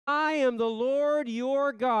I am the Lord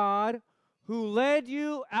your God who led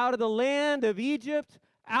you out of the land of Egypt,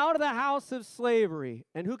 out of the house of slavery.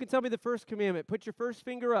 And who can tell me the first commandment? Put your first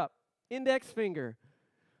finger up, index finger.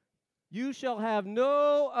 You shall have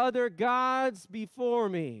no other gods before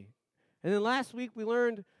me. And then last week we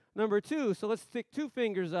learned number 2, so let's stick 2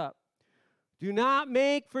 fingers up. Do not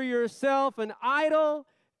make for yourself an idol,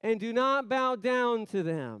 and do not bow down to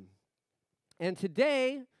them. And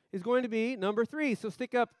today is going to be number 3. So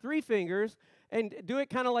stick up 3 fingers and do it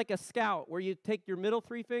kind of like a scout where you take your middle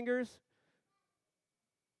 3 fingers.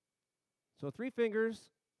 So 3 fingers.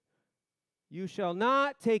 You shall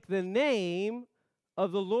not take the name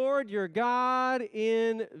of the Lord your God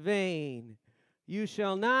in vain. You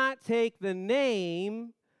shall not take the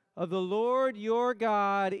name of the Lord your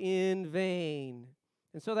God in vain.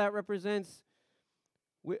 And so that represents,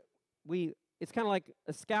 it's kind of like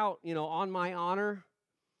a scout, on my honor,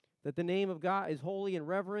 that the name of God is holy and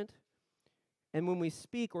reverent. And when we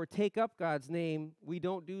speak or take up God's name, we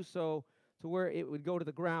don't do so to where it would go to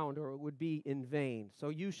the ground or it would be in vain. So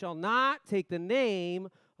you shall not take the name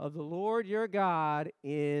of the Lord your God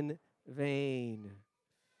in vain.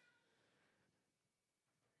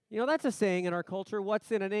 That's a saying in our culture,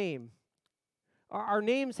 what's in a name? Our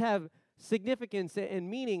names have significance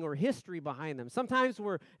and meaning or history behind them. Sometimes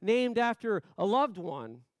we're named after a loved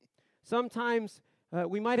one. Sometimes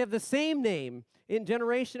we might have the same name in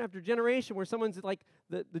generation after generation where someone's like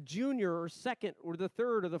the junior or second or the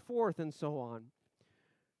third or the fourth and so on.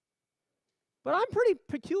 But I'm pretty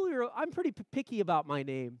peculiar. I'm pretty picky about my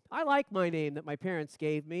name. I like my name that my parents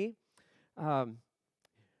gave me.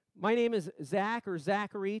 My name is Zach or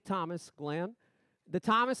Zachary Thomas Glenn. The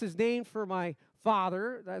Thomas is named for my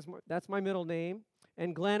father. That's my middle name.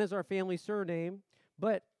 And Glenn is our family surname.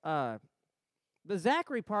 But the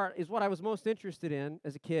Zachary part is what I was most interested in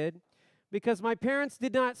as a kid because my parents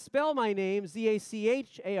did not spell my name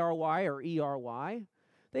Z-A-C-H-A-R-Y or E-R-Y.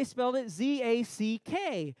 They spelled it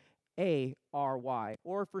Z-A-C-K-A-R-Y,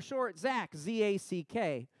 or for short, Zach,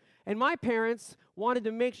 Z-A-C-K. And my parents wanted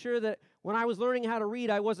to make sure that when I was learning how to read,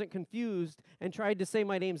 I wasn't confused and tried to say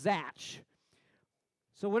my name Zach.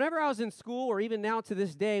 So whenever I was in school, or even now to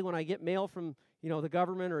this day, when I get mail from the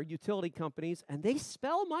government or utility companies, and they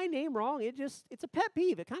spell my name wrong, it's a pet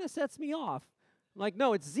peeve. It kind of sets me off. I'm like,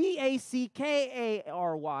 no, it's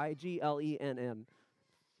Z-A-C-K-A-R-Y-G-L-E-N-N.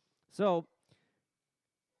 So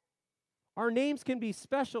our names can be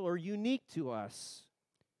special or unique to us.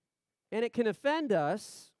 And it can offend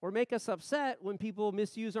us or make us upset when people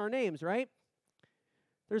misuse our names, right?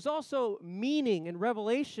 There's also meaning and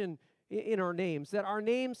revelation in our names, that our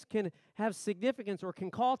names can have significance or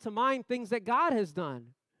can call to mind things that God has done.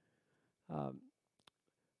 The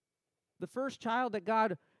first child that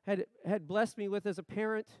God had blessed me with as a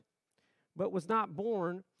parent but was not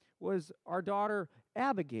born was our daughter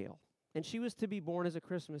Abigail. And she was to be born as a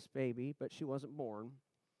Christmas baby, but she wasn't born.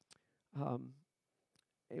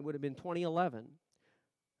 It would have been 2011.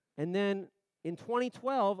 And then in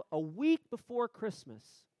 2012, a week before Christmas,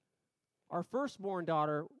 our firstborn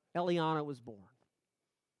daughter, Eliana, was born.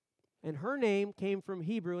 And her name came from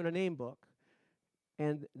Hebrew in a name book.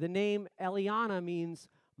 And the name Eliana means,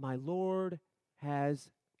 my Lord has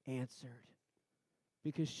answered.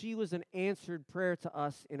 Because she was an answered prayer to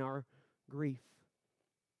us in our grief.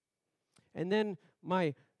 And then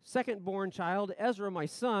my second-born child, Ezra, my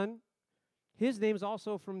son, his name's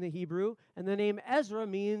also from the Hebrew, and the name Ezra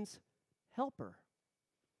means helper.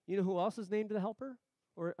 You know who else is named the helper?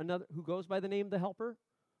 Or another who goes by the name the helper?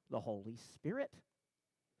 The Holy Spirit.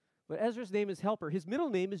 But Ezra's name is helper. His middle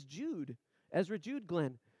name is Jude. Ezra Jude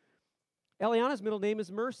Glenn. Eliana's middle name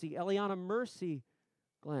is Mercy. Eliana Mercy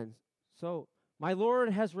Glenn. So my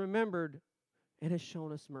Lord has remembered and has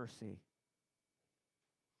shown us mercy.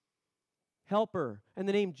 Helper. And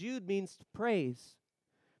the name Jude means praise,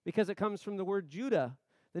 because it comes from the word Judah.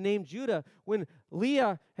 The name Judah, when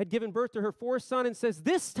Leah had given birth to her fourth son and says,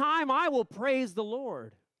 this time I will praise the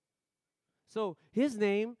Lord. So his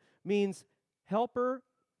name means helper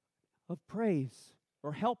of praise,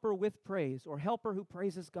 or helper with praise, or helper who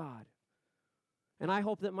praises God. And I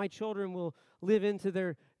hope that my children will live into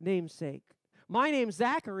their namesake. My name,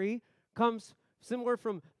 Zachary, comes similar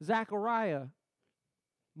from Zechariah.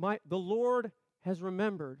 The Lord has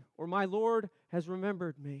remembered, or my Lord has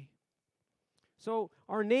remembered me. So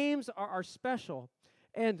our names are special.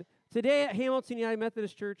 And today at Hamilton United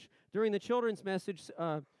Methodist Church, during the children's message,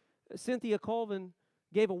 Cynthia Colvin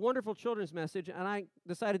gave a wonderful children's message, and I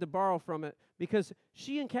decided to borrow from it because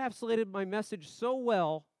she encapsulated my message so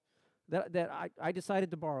well that I decided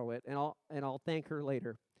to borrow it, and I'll thank her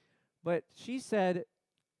later. But she said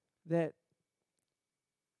that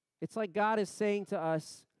It's like God is saying to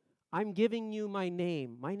us, I'm giving you my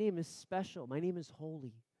name. My name is special. My name is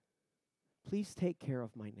holy. Please take care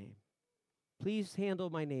of my name. Please handle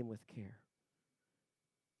my name with care.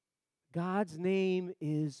 God's name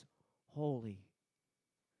is holy,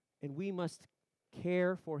 and we must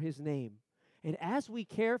care for his name. And as we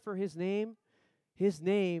care for his name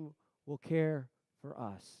will care for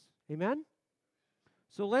us. Amen?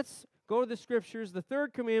 So let's go to the scriptures. The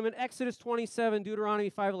third commandment, Exodus 27,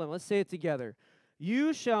 Deuteronomy 5:11. Let's say it together.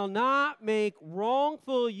 You shall not make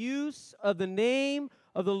wrongful use of the name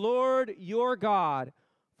of the Lord your God,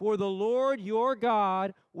 for the Lord your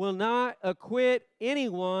God will not acquit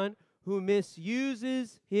anyone who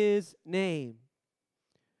misuses his name.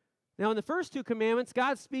 Now, in the first two commandments,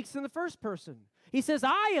 God speaks in the first person. He says,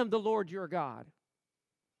 I am the Lord your God.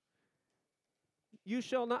 You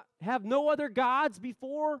shall not have no other gods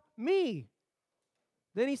before me.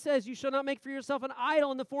 Then he says, you shall not make for yourself an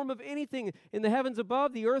idol in the form of anything in the heavens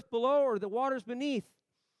above, the earth below, or the waters beneath.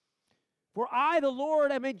 For I, the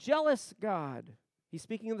Lord, am a jealous God. He's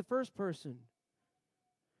speaking in the first person.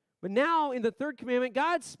 But now, in the third commandment,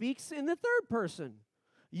 God speaks in the third person.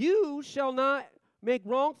 You shall not make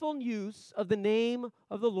wrongful use of the name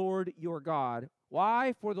of the Lord your God.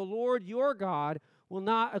 Why? For the Lord your God will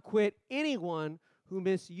not acquit anyone who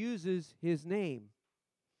misuses his name.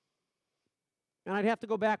 And I'd have to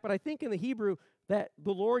go back, but I think in the Hebrew that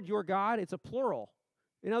the Lord your God, it's a plural.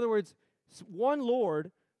 In other words, it's one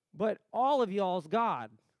Lord, but all of y'all's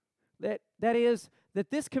God. That is, that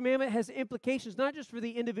this commandment has implications not just for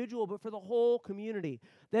the individual, but for the whole community.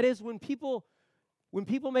 That is, when people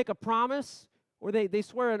make a promise or they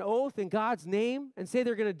swear an oath in God's name and say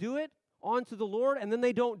they're going to do it onto the Lord, and then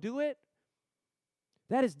they don't do it,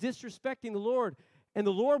 that is disrespecting the Lord. And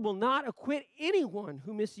the Lord will not acquit anyone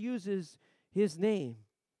who misuses his name.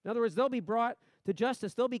 In other words, they'll be brought to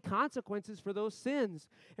justice. There'll be consequences for those sins.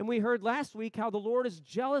 And we heard last week how the Lord is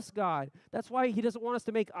jealous God. That's why he doesn't want us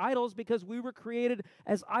to make idols, because we were created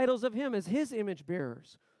as idols of him, as his image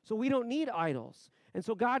bearers. So we don't need idols. And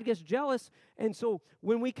so God gets jealous. And so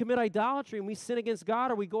when we commit idolatry and we sin against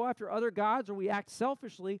God, or we go after other gods, or we act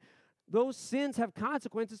selfishly, those sins have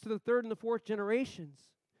consequences to the third and the fourth generations.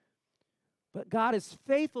 But God is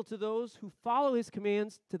faithful to those who follow his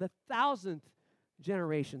commands to the 1,000th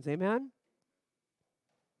generations. Amen?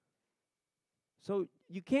 So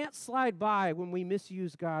you can't slide by when we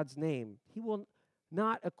misuse God's name. He will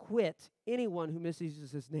not acquit anyone who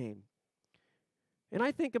misuses his name. And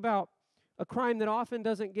I think about a crime that often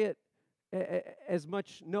doesn't get as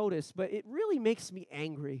much notice, but it really makes me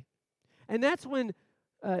angry. And that's when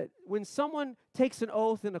someone takes an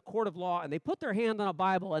oath in a court of law and they put their hand on a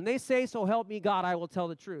Bible and they say, so help me God, I will tell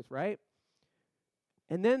the truth, right?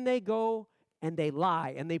 And then they go and they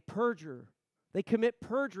lie and they perjure. They commit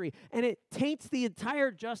perjury, and it taints the entire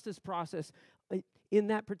justice process in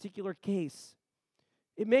that particular case.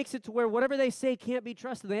 It makes it to where whatever they say can't be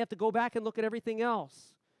trusted. They have to go back and look at everything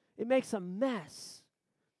else. It makes a mess.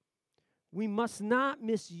 We must not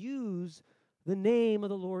misuse the name of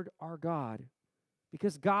the Lord our God,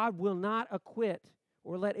 because God will not acquit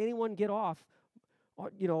or let anyone get off,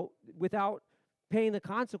 without paying the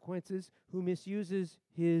consequences who misuses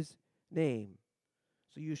his name.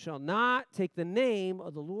 So you shall not take the name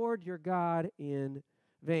of the Lord your God in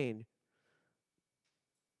vain.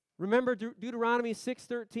 Remember Deuteronomy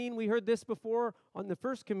 6:13? We heard this before on the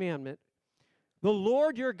first commandment. The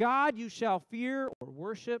Lord your God you shall fear or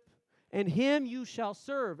worship, and him you shall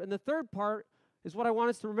serve. And the third part is what I want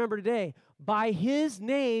us to remember today. By his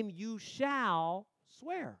name you shall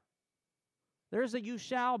swear. There's a you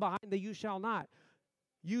shall behind the you shall not.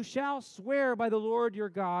 You shall swear by the Lord your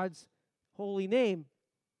God's holy name.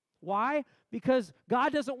 Why? Because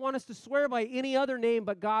God doesn't want us to swear by any other name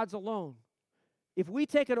but God's alone. If we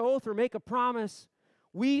take an oath or make a promise,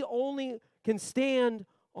 we only can stand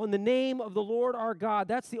on the name of the Lord our God.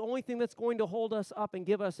 That's the only thing that's going to hold us up and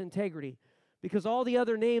give us integrity, because all the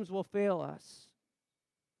other names will fail us.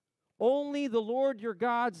 Only the Lord your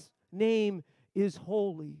God's name is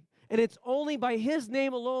holy. And it's only by his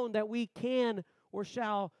name alone that we can or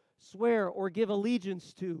shall swear or give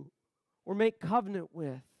allegiance to or make covenant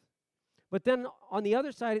with. But then on the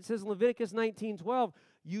other side, it says in Leviticus 19:12,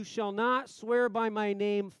 you shall not swear by my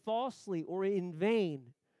name falsely or in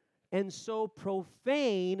vain, and so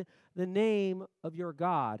profane the name of your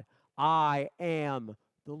God. I am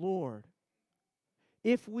the Lord.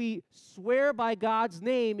 If we swear by God's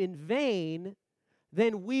name in vain,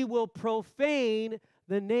 then we will profane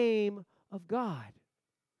the name of God.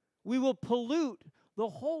 We will pollute the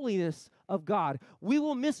holiness of God. We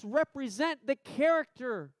will misrepresent the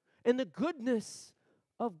character and the goodness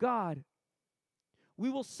of God. We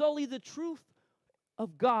will sully the truth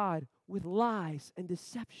of God with lies and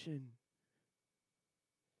deception.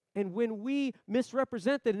 And when we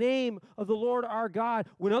misrepresent the name of the Lord our God,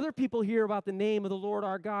 when other people hear about the name of the Lord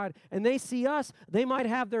our God and they see us, they might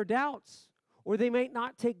have their doubts, or they may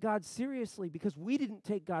not take God seriously because we didn't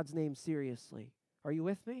take God's name seriously. Are you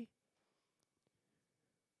with me?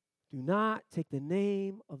 Do not take the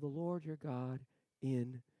name of the Lord your God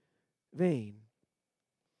in vain.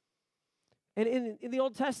 And in the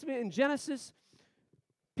Old Testament, in Genesis,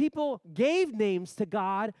 people gave names to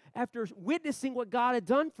God after witnessing what God had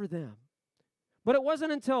done for them. But it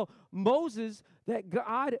wasn't until Moses that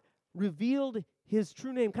God revealed his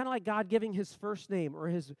true name, kind of like God giving his first name or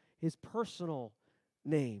his personal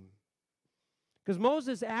name. Because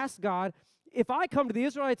Moses asked God, if I come to the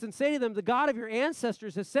Israelites and say to them, the God of your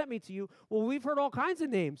ancestors has sent me to you, well, we've heard all kinds of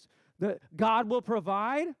names. God will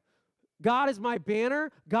provide, God is my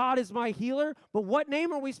banner, God is my healer, but what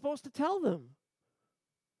name are we supposed to tell them?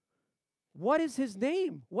 What is his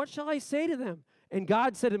name? What shall I say to them? And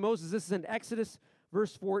God said to Moses, this is in Exodus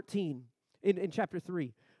verse 14, in chapter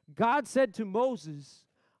 3. God said to Moses,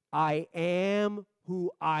 I am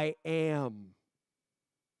who I am.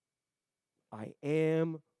 I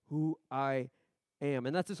am who I am.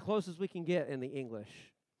 And that's as close as we can get in the English.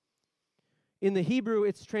 In the Hebrew,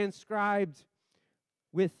 it's transcribed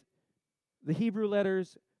with the Hebrew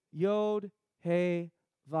letters Yod, He,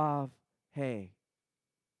 Vav, He.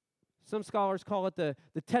 Some scholars call it the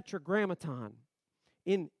tetragrammaton.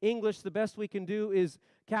 In English, the best we can do is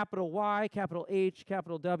capital Y, capital H,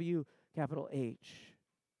 capital W, capital H.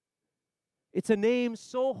 It's a name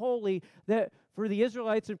so holy that for the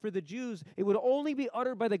Israelites and for the Jews, it would only be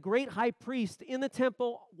uttered by the great high priest in the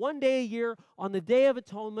temple one day a year on the Day of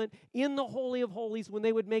Atonement in the Holy of Holies when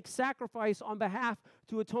they would make sacrifice on behalf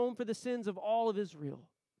to atone for the sins of all of Israel.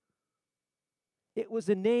 It was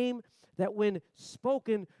a name that when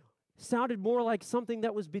spoken sounded more like something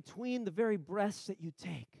that was between the very breaths that you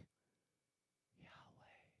take. Yahweh.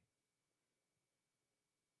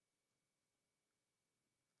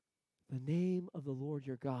 The name of the Lord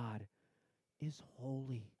your God is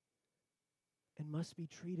holy and must be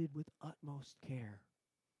treated with utmost care.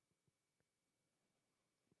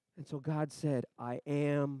 And so God said, I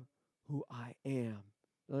am who I am.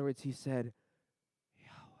 In other words, he said,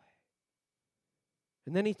 Yahweh.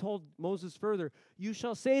 And then he told Moses further, you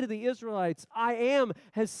shall say to the Israelites, I am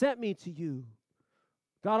has sent me to you.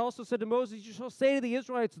 God also said to Moses, you shall say to the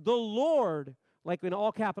Israelites, the Lord, like in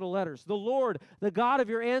all capital letters, the Lord, the God of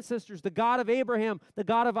your ancestors, the God of Abraham, the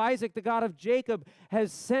God of Isaac, the God of Jacob,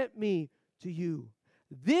 has sent me to you.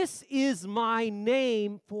 This is my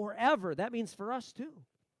name forever. That means for us too.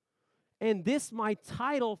 And this my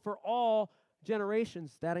title for all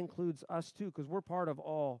generations. That includes us too, because we're part of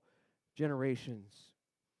all generations.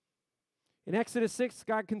 In Exodus 6,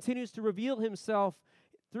 God continues to reveal himself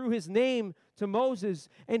through his name to Moses,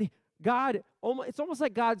 and God, it's almost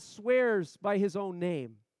like God swears by his own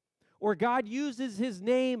name, or God uses his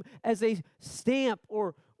name as a stamp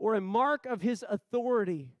or a mark of his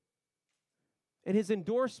authority and his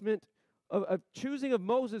endorsement of choosing of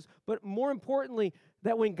Moses, but more importantly,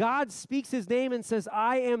 that when God speaks his name and says,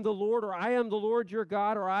 I am the Lord, or I am the Lord your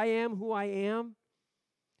God, or I am who I am,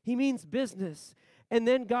 he means business. And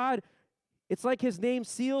then God, it's like his name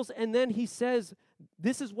seals, and then he says,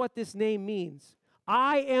 this is what this name means.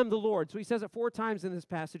 I am the Lord. So he says it 4 times in this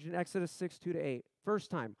passage in Exodus 6, 2-8. First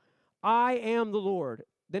time, I am the Lord.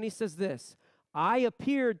 Then he says this, I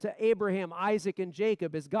appeared to Abraham, Isaac, and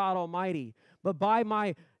Jacob as God Almighty, but by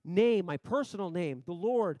my name, my personal name, the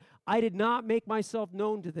Lord, I did not make myself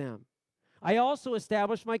known to them. I also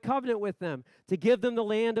established my covenant with them to give them the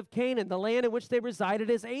land of Canaan, the land in which they resided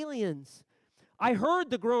as aliens. I heard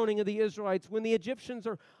the groaning of the Israelites when the Egyptians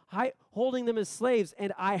are holding them as slaves,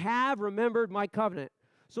 and I have remembered my covenant.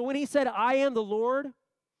 So when he said, I am the Lord,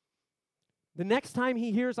 the next time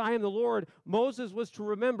he hears, I am the Lord, Moses was to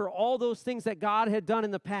remember all those things that God had done in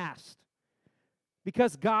the past,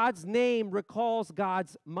 because God's name recalls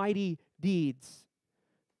God's mighty deeds.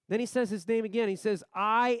 Then he says his name again. He says,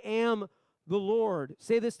 I am the Lord.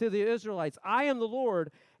 Say this to the Israelites, I am the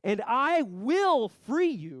Lord, and I will free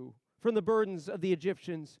you from the burdens of the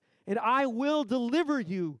Egyptians, and I will deliver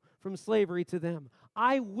you from slavery to them.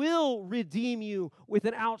 I will redeem you with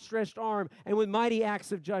an outstretched arm and with mighty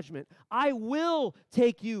acts of judgment. I will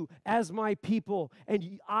take you as my people,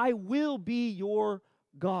 and I will be your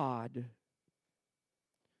God.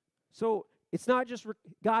 So it's not just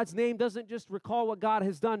God's name doesn't just recall what God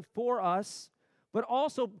has done for us, but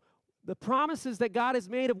also the promises that God has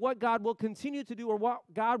made of what God will continue to do or what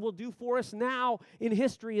God will do for us now in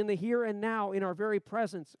history, in the here and now, in our very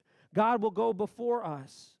presence. God will go before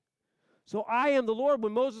us. So I am the Lord.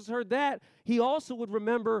 When Moses heard that, he also would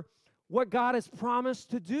remember what God has promised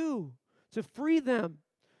to do, to free them,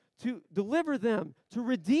 to deliver them, to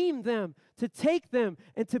redeem them, to take them,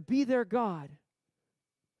 and to be their God.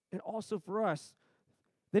 And also for us.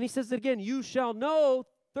 Then he says it again, you shall know,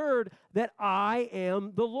 third, that I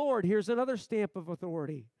am the Lord. Here's another stamp of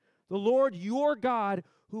authority. The Lord your God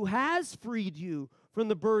who has freed you from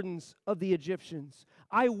the burdens of the Egyptians.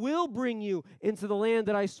 I will bring you into the land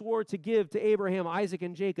that I swore to give to Abraham, Isaac,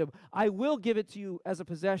 and Jacob. I will give it to you as a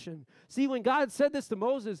possession. See, when God said this to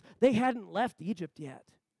Moses, they hadn't left Egypt yet.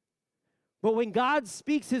 But when God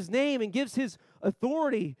speaks his name and gives his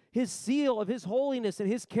authority, his seal of his holiness and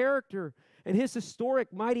his character and his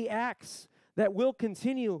historic mighty acts that will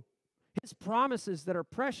continue, his promises that are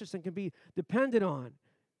precious and can be depended on,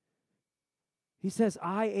 he says,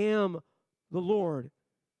 I am the Lord.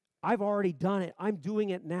 I've already done it. I'm doing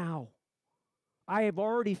it now. I have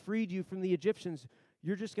already freed you from the Egyptians.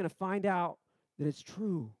 You're just going to find out that it's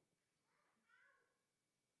true.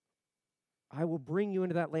 I will bring you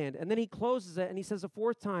into that land. And then he closes it and he says a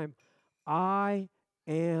fourth time, I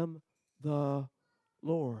am the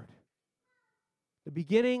Lord. The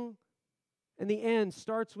beginning and the end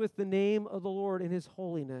starts with the name of the Lord and his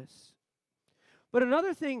holiness. But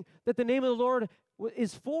another thing that the name of the Lord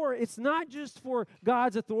is for, it's not just for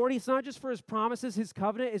God's authority, it's not just for his promises, his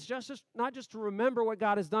covenant, it's just not just to remember what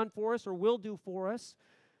God has done for us or will do for us,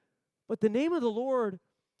 but the name of the Lord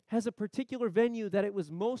has a particular venue that it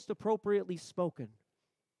was most appropriately spoken.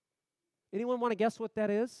 Anyone want to guess what that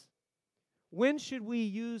is? When should we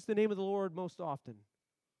use the name of the Lord most often?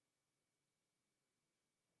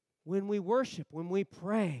 When we worship, when we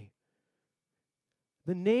pray.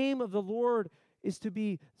 The name of the Lord is to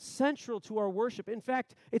be central to our worship. In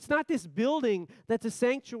fact, it's not this building that's a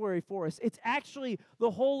sanctuary for us. It's actually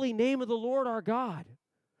the holy name of the Lord our God.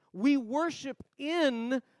 We worship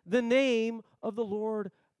in the name of the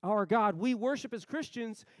Lord our God. We worship as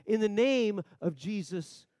Christians in the name of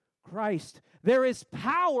Jesus Christ. There is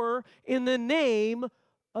power in the name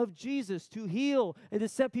of Jesus to heal and to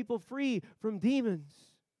set people free from demons.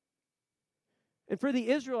 And for the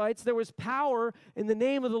Israelites, there was power in the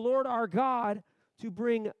name of the Lord our God to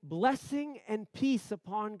bring blessing and peace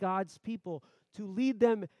upon God's people, to lead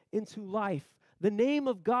them into life. The name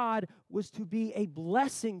of God was to be a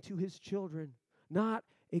blessing to his children, not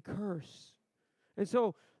a curse. And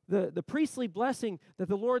so the priestly blessing that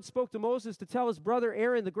the Lord spoke to Moses to tell his brother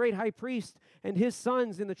Aaron, the great high priest, and his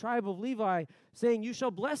sons in the tribe of Levi, saying, you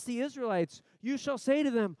shall bless the Israelites. You shall say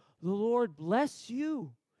to them, the Lord bless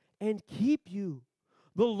you and keep you.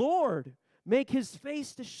 The Lord make his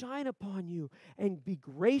face to shine upon you and be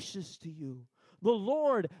gracious to you. The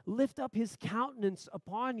Lord lift up his countenance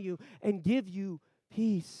upon you and give you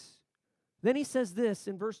peace. Then he says this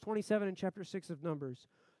in verse 27 in chapter 6 of Numbers.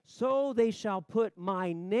 So they shall put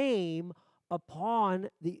my name upon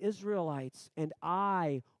the Israelites, and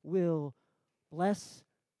I will bless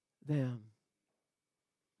them.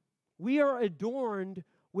 We are adorned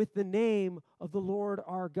with the name of the Lord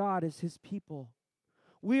our God as his people.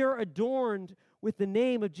 We are adorned with the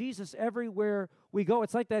name of Jesus everywhere we go.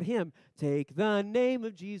 It's like that hymn, take the name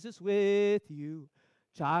of Jesus with you,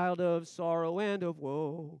 child of sorrow and of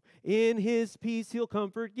woe. In his peace he'll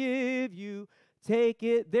comfort give you. Take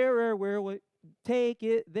it there where'er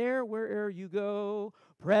you go.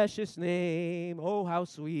 Precious name, oh how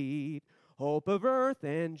sweet. Hope of earth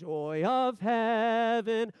and joy of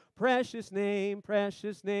heaven. Precious name,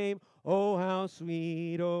 oh how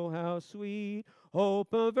sweet, oh how sweet.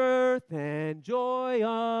 Hope of earth and joy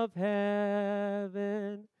of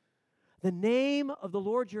heaven. The name of the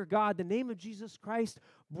Lord your God, the name of Jesus Christ,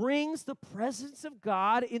 brings the presence of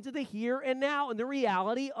God into the here and now and the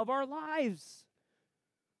reality of our lives.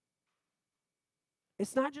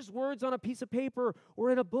 It's not just words on a piece of paper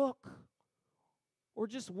or in a book or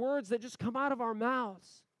just words that just come out of our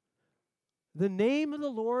mouths. The name of the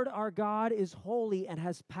Lord our God is holy and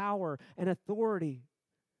has power and authority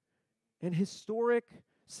and historic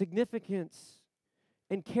significance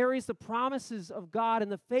and carries the promises of God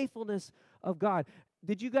and the faithfulness of God.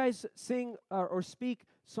 Did you guys sing or speak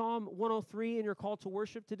Psalm 103 in your call to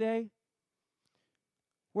worship today?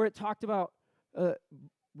 Where it talked about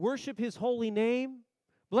worship his holy name.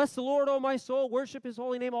 Bless the Lord, O my soul, worship his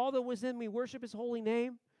holy name. All that was in me, worship his holy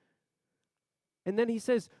name. And then he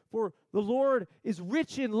says, for the Lord is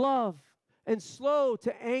rich in love and slow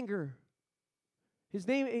to anger. His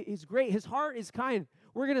name is great. His heart is kind.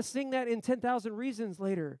 We're going to sing that in 10,000 Reasons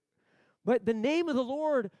later. But the name of the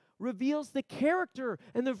Lord reveals the character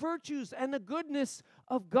and the virtues and the goodness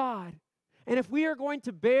of God. And if we are going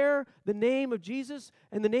to bear the name of Jesus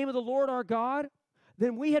and the name of the Lord our God,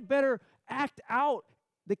 then we had better act out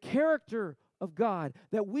the character of God,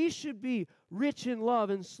 that we should be rich in love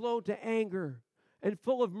and slow to anger and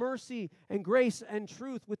full of mercy and grace and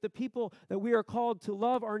truth with the people that we are called to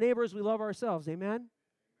love our neighbors, we love ourselves. Amen?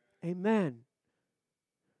 Amen.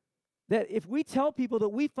 That if we tell people that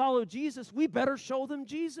we follow Jesus, we better show them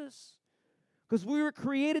Jesus. Because we were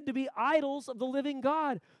created to be idols of the living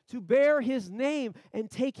God, to bear His name and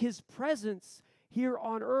take His presence here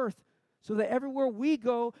on earth, so that everywhere we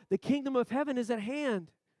go, the kingdom of heaven is at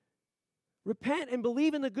hand. Repent and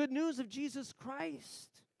believe in the good news of Jesus Christ.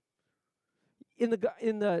 In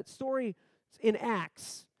the story in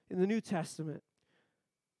Acts, in the New Testament,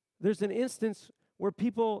 there's an instance where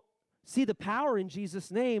people see the power in Jesus'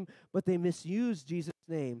 name, but they misuse Jesus'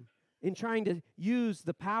 name in trying to use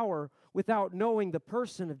the power without knowing the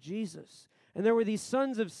person of Jesus. And there were these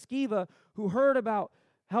sons of Sceva who heard about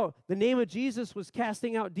how the name of Jesus was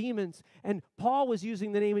casting out demons, and Paul was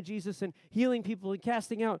using the name of Jesus and healing people and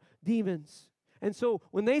casting out demons. And so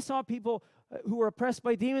when they saw people who were oppressed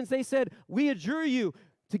by demons, they said, "We adjure you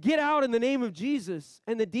to get out in the name of Jesus."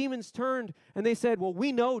 And the demons turned and they said, "Well,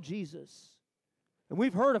 we know Jesus. And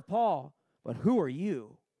we've heard of Paul, but who are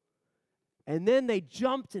you?" And then they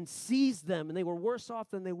jumped and seized them, and they were worse off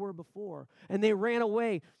than they were before. And they ran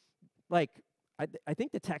away like, I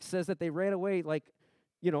think the text says that they ran away like,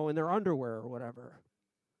 in their underwear or whatever.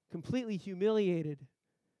 Completely humiliated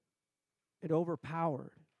and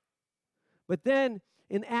overpowered. But then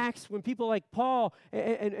in Acts, when people like Paul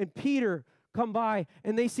and Peter come by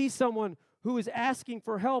and they see someone who is asking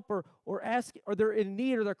for help or they're in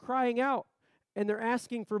need or they're crying out, and they're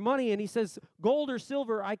asking for money, and he says, "Gold or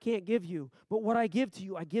silver I can't give you, but what I give to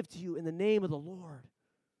you in the name of the Lord.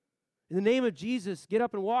 In the name of Jesus, get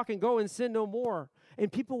up and walk and go and sin no more." And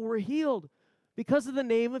people were healed because of the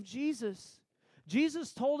name of Jesus.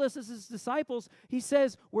 Jesus told us as His disciples, He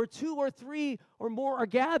says, "Where 2 or 3 or more are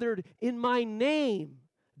gathered in my name,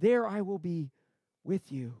 there I will be with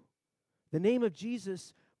you." The name of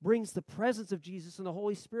Jesus brings the presence of Jesus and the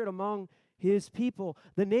Holy Spirit among His people.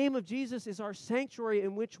 The name of Jesus is our sanctuary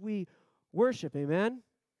in which we worship. Amen?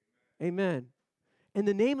 Amen. And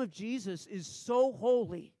the name of Jesus is so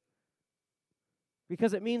holy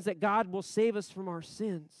because it means that God will save us from our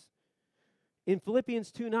sins. In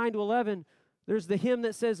Philippians 2:9-11, there's the hymn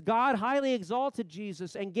that says, "God highly exalted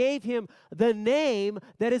Jesus and gave Him the name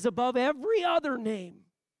that is above every other name,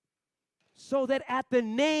 so that at the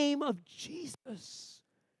name of Jesus,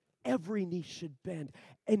 every knee should bend,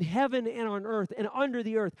 in heaven and on earth and under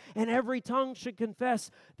the earth, and every tongue should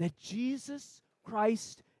confess that Jesus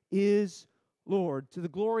Christ is Lord, to the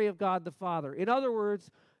glory of God the Father." In other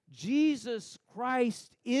words, Jesus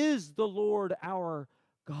Christ is the Lord our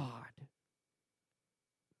God.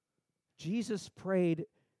 Jesus prayed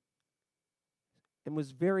and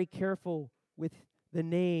was very careful with the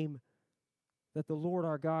name that the Lord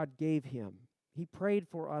our God gave Him. He prayed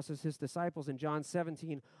for us as His disciples in John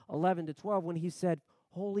 17:11-12 when He said,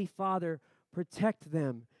 "Holy Father, protect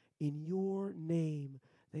them in your name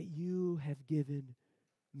that you have given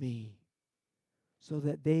me, so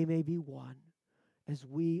that they may be one as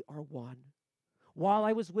we are one. While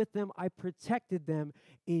I was with them, I protected them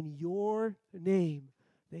in your name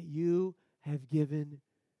that you have given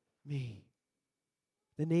me."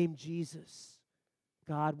 The name Jesus,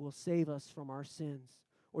 God will save us from our sins.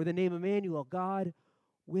 Or the name Emmanuel, God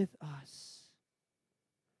with us.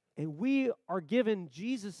 And we are given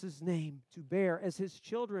Jesus' name to bear as His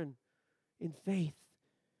children in faith.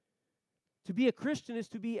 To be a Christian is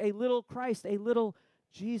to be a little Christ, a little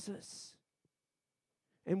Jesus.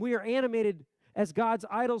 And we are animated as God's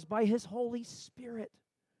idols by His Holy Spirit,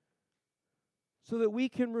 so that we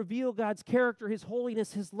can reveal God's character, His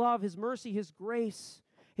holiness, His love, His mercy, His grace,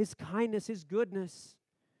 His kindness, His goodness,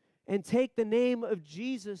 and take the name of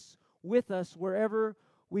Jesus with us wherever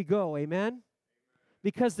we go. Amen?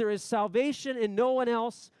 Because there is salvation in no one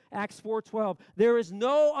else, Acts 4:12. There is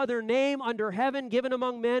no other name under heaven given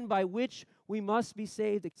among men by which we must be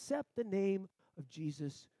saved except the name of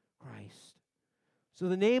Jesus Christ. So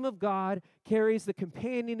the name of God carries the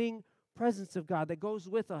companioning presence of God that goes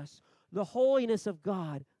with us, the holiness of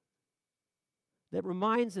God that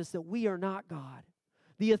reminds us that we are not God,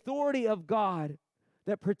 the authority of God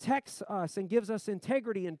that protects us and gives us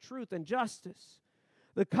integrity and truth and justice,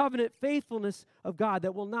 the covenant faithfulness of God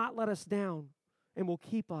that will not let us down and will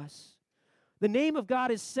keep us. The name of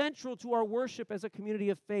God is central to our worship as a community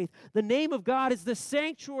of faith. The name of God is the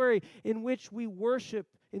sanctuary in which we worship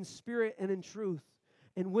in spirit and in truth.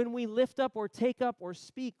 And when we lift up or take up or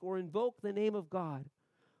speak or invoke the name of God,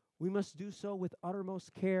 we must do so with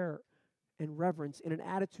uttermost care and reverence in an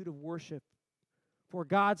attitude of worship for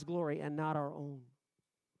God's glory and not our own.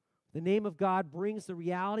 The name of God brings the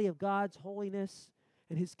reality of God's holiness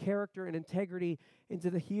and His character and integrity into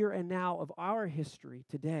the here and now of our history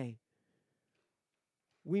today.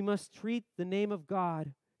 We must treat the name of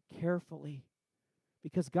God carefully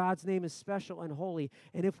because God's name is special and holy.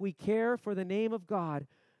 And if we care for the name of God,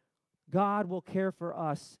 God will care for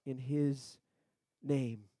us in His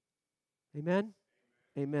name. Amen?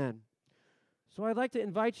 Amen. So I'd like to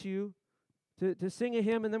invite you to sing a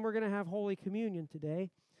hymn, and then we're going to have Holy Communion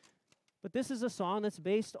today. But this is a song that's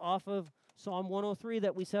based off of Psalm 103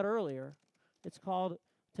 that we said earlier. It's called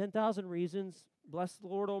 10,000 Reasons. Bless the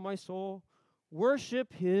Lord, O my soul.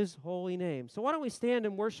 Worship His holy name. So why don't we stand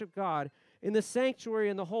and worship God in the sanctuary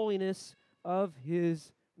and the holiness of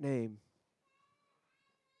His name.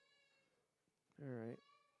 All right.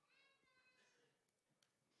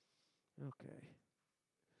 Okay.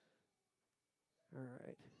 All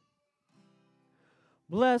right.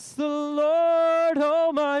 Bless the Lord,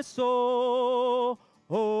 O my soul,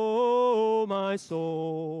 O my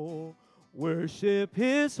soul. Worship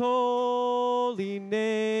His holy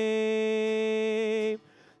name.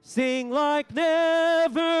 Sing like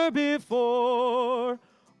never before,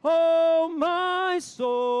 O my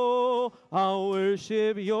soul. I'll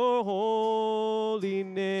worship your holy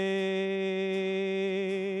name.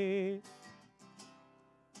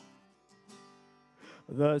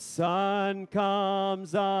 The sun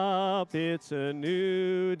comes up, it's a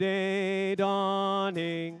new day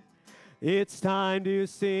dawning. It's time to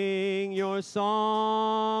sing your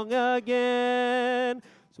song again.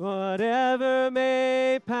 So whatever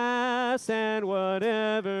may pass and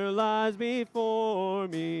whatever lies before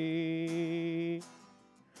me,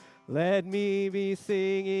 let me be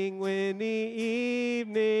singing when the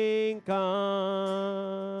evening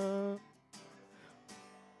comes.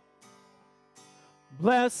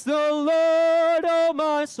 Bless the Lord, O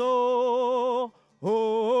my soul,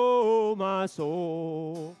 O my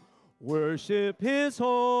soul. Worship His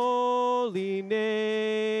holy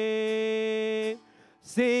name.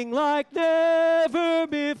 Sing like never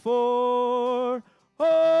before,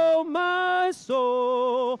 O my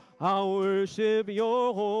soul. I'll worship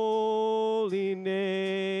your holy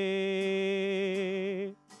name.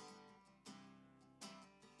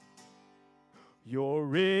 You're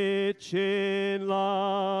rich in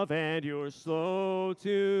love and you're slow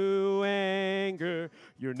to anger.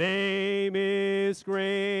 Your name is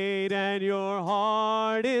great and your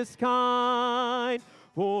heart is kind.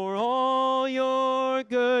 For all your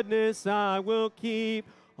goodness I will keep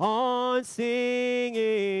on singing.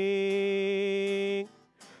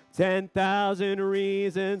 10,000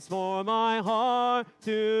 reasons for my heart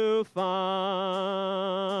to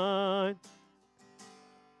find.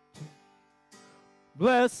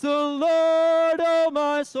 Bless the Lord, O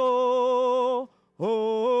my soul,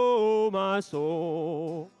 O my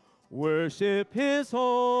soul. Worship His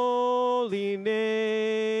holy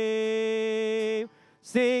name.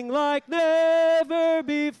 Sing like never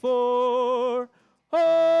before,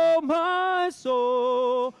 O my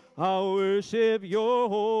soul. I'll worship your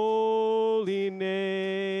holy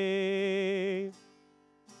name.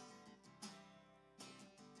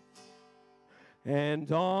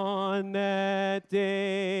 And on that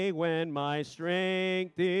day when my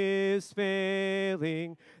strength is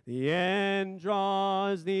failing, the end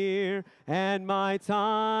draws near and my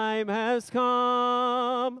time has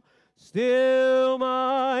come, still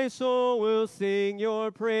my soul will sing your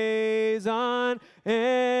praise unending.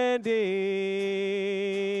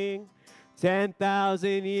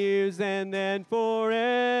 10,000 years and then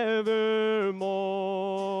forevermore.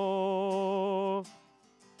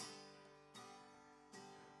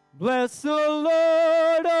 Bless the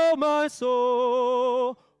Lord, O my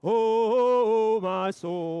soul, O my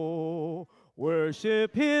soul.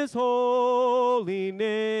 Worship His holy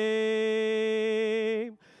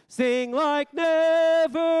name. Sing like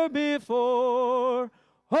never before,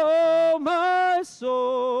 O my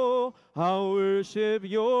soul. I'll worship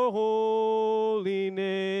your holy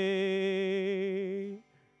name.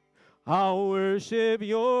 I'll worship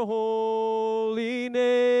your holy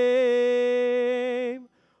name.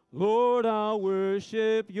 Lord, I'll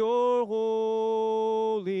worship your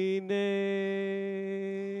holy name.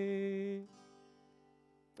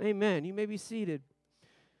 Amen. You may be seated.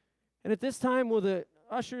 And at this time, will the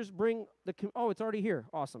ushers bring the... Oh, it's already here.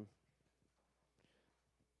 Awesome.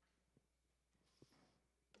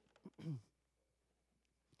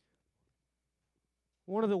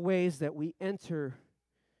 One of the ways that we enter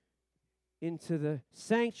into the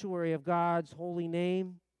sanctuary of God's holy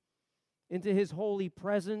name, into his holy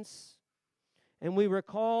presence, and we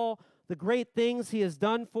recall the great things he has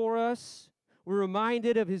done for us. We're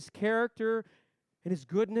reminded of his character and his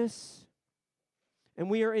goodness, and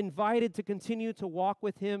we are invited to continue to walk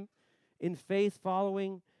with him in faith,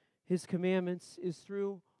 following his commandments, is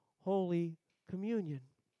through Holy Communion.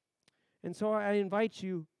 And so I invite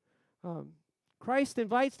you, Christ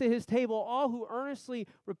invites to his table all who earnestly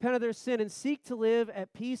repent of their sin and seek to live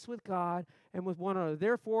at peace with God and with one another.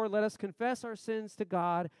 Therefore, let us confess our sins to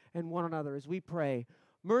God and one another as we pray.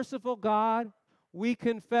 Merciful God, we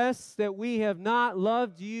confess that we have not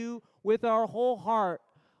loved you with our whole heart.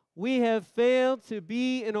 We have failed to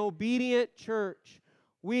be an obedient church.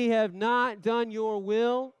 We have not done your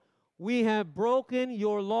will. We have broken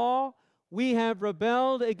your law. We have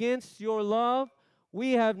rebelled against your love.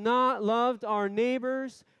 We have not loved our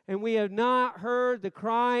neighbors, and we have not heard the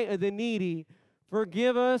cry of the needy.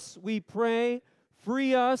 Forgive us, we pray.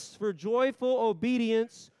 Free us for joyful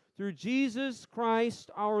obedience through Jesus Christ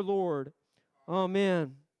our Lord.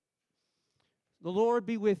 Amen. The Lord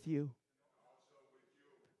be with you.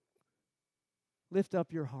 Lift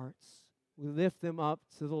up your hearts. We lift them up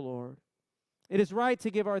to the Lord. It is right to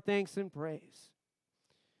give our thanks and praise.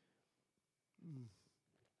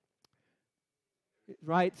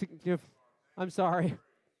 Right to give, I'm sorry.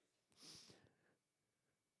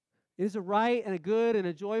 It is a right and a good and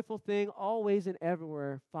a joyful thing always and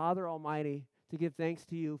everywhere, Father Almighty, to give thanks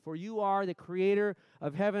to you. For you are the creator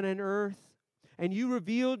of heaven and earth, and you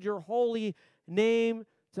revealed your holy name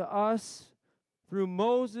to us through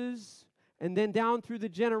Moses, and then down through the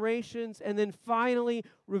generations, and then finally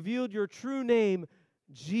revealed your true name,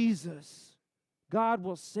 Jesus. God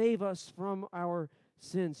will save us from our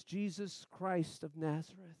sins. Jesus Christ of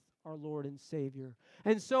Nazareth, our Lord and Savior.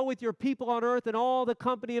 And so with your people on earth and all the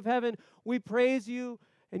company of heaven, we praise you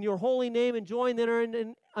in your holy name and join in our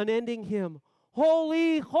unending hymn.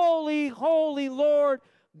 Holy, holy, holy Lord,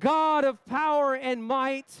 God of power and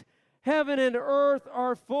might, heaven and earth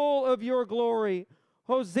are full of your glory.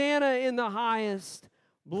 Hosanna in the highest.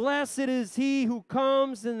 Blessed is he who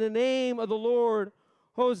comes in the name of the Lord.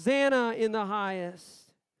 Hosanna in the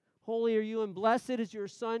highest. Holy are you, and blessed is your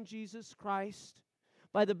Son, Jesus Christ.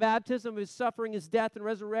 By the baptism of his suffering, his death, and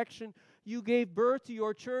resurrection, you gave birth to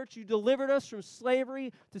your church. You delivered us from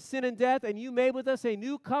slavery to sin and death, and you made with us a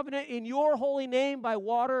new covenant in your holy name by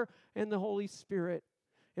water and the Holy Spirit.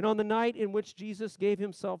 And on the night in which Jesus gave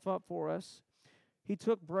himself up for us, he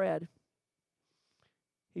took bread.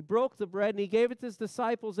 He broke the bread and he gave it to his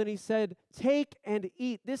disciples and he said, "Take and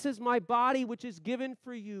eat. This is my body which is given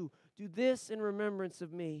for you. Do this in remembrance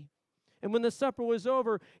of me." And when the supper was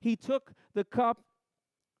over, he took the cup.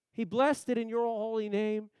 He blessed it in your holy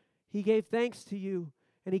name. He gave thanks to you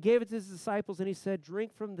and he gave it to his disciples and he said,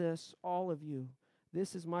 "Drink from this, all of you.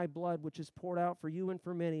 This is my blood which is poured out for you and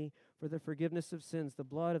for many for the forgiveness of sins, the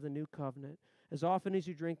blood of the new covenant. As often as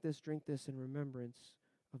you drink this in remembrance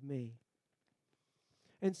of me."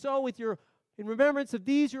 And so in remembrance of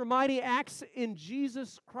these, your mighty acts in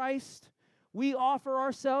Jesus Christ, we offer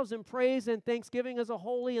ourselves in praise and thanksgiving as a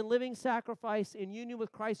holy and living sacrifice in union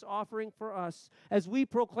with Christ's offering for us as we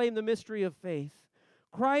proclaim the mystery of faith.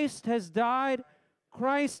 Christ has died.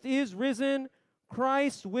 Christ is risen.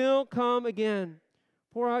 Christ will come again.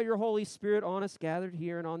 Pour out your Holy Spirit on us gathered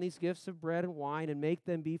here and on these gifts of bread and wine, and make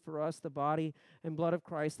them be for us the body and blood of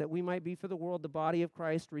Christ, that we might be for the world the body of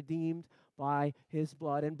Christ, redeemed by his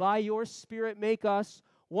blood. And by your Spirit make us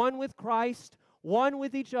one with Christ, one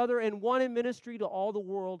with each other, and one in ministry to all the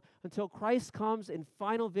world, until Christ comes in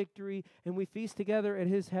final victory and we feast together at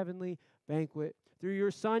his heavenly banquet. Through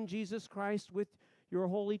your Son, Jesus Christ, with your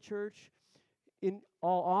holy church, in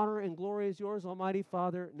all honor and glory is yours, Almighty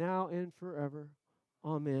Father, now and forever.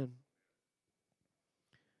 Amen.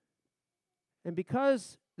 And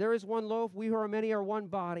because there is one loaf, we who are many are one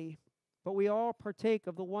body, but we all partake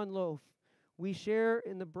of the one loaf. We share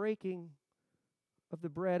in the breaking of the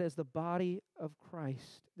bread as the body of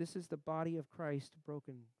Christ. This is the body of Christ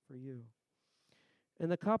broken for you.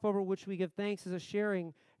 And the cup over which we give thanks is a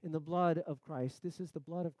sharing in the blood of Christ. This is the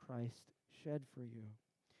blood of Christ shed for you.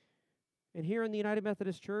 And here in the United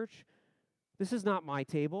Methodist Church, this is not my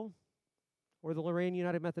table or the Lorraine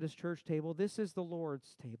United Methodist Church table. This is the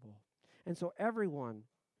Lord's table. And so anyone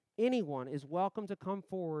is welcome to come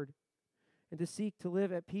forward and to seek to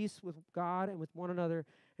live at peace with God and with one another,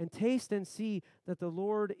 and taste and see that the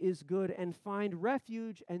Lord is good, and find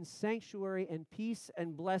refuge and sanctuary and peace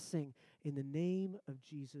and blessing in the name of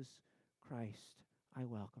Jesus Christ. I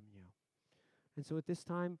welcome you. And so at this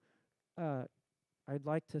time, I'd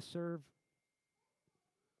like to serve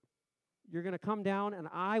you're going to come down, and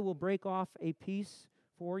I will break off a piece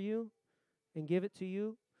for you and give it to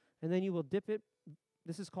you, and then you will dip it.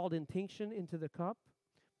 This is called intinction into the cup,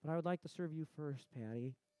 but I would like to serve you first,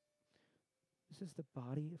 Patty. This is the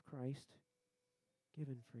body of Christ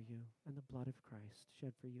given for you, and the blood of Christ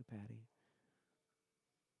shed for you, Patty.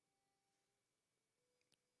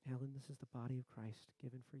 Helen, this is the body of Christ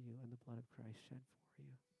given for you, and the blood of Christ shed for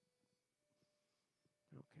you.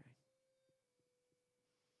 Okay.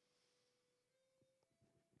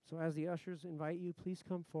 So as the ushers invite you, please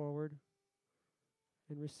come forward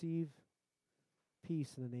and receive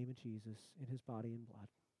peace in the name of Jesus in his body and blood.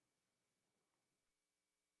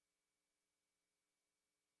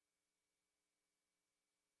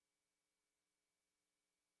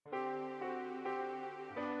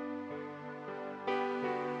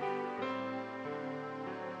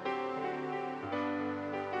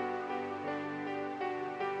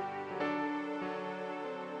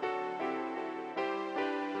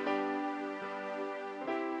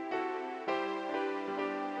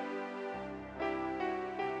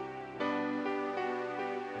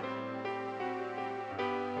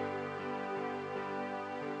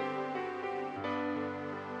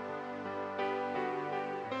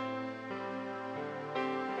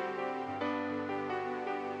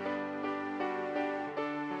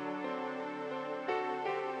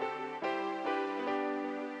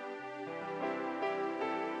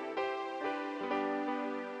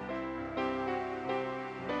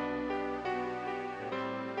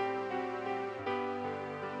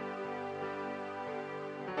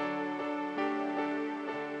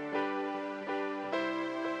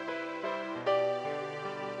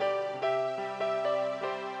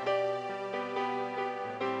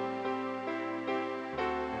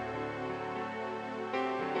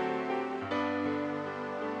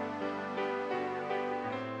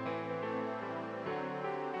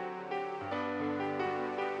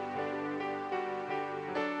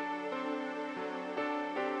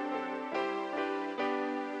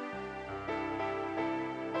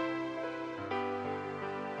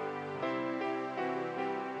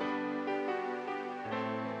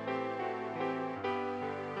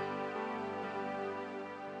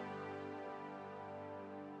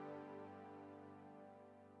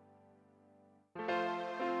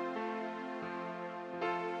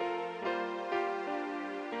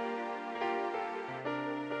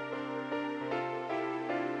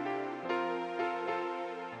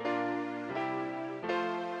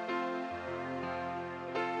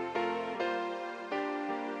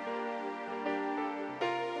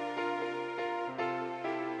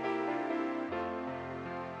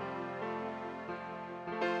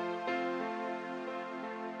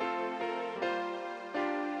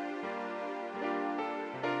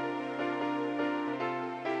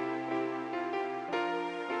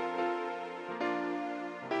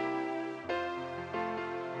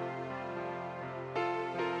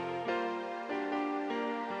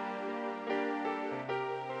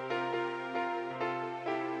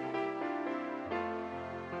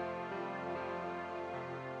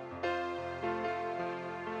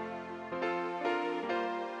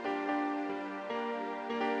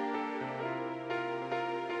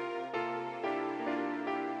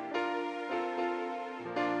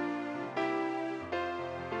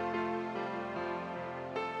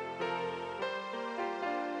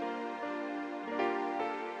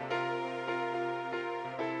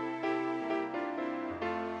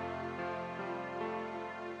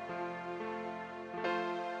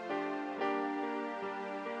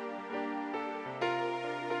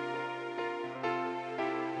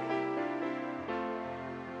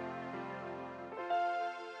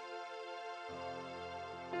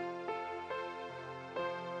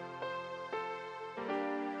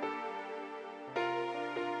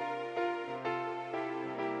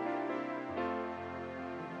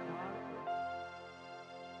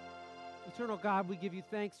 Eternal God, we give you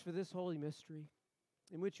thanks for this holy mystery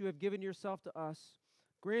in which you have given yourself to us.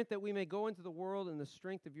 Grant that we may go into the world in the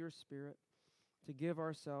strength of your Spirit to give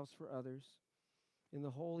ourselves for others. In the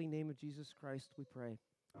holy name of Jesus Christ we pray.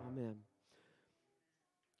 Amen.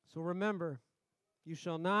 So remember, you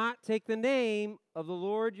shall not take the name of the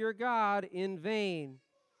Lord your God in vain.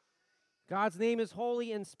 God's name is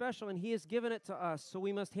holy and special, and he has given it to us, so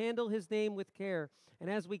we must handle his name with care. And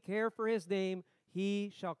as we care for his name,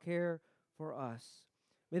 he shall care for us.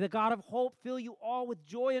 May the God of hope fill you all with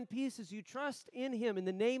joy and peace as you trust in him in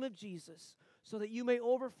the name of Jesus, so that you may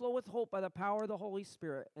overflow with hope by the power of the Holy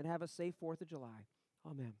Spirit and have a safe 4th of July.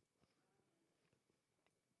 Amen.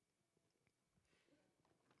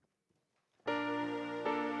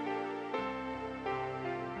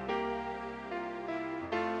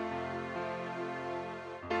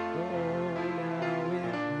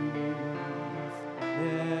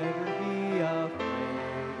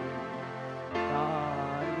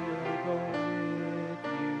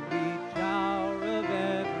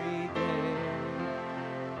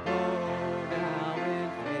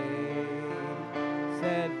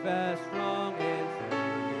 as strong and true.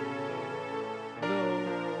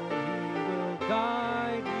 Lord, He will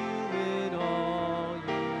guide you in all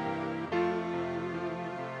you do.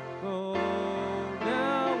 Go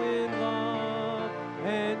now in love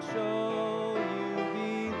and show you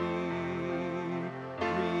believe.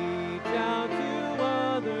 Reach out to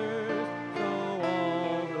others so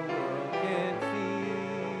all the world can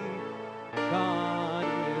see. God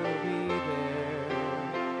will be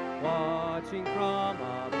there, watching from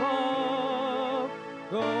above.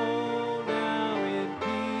 Go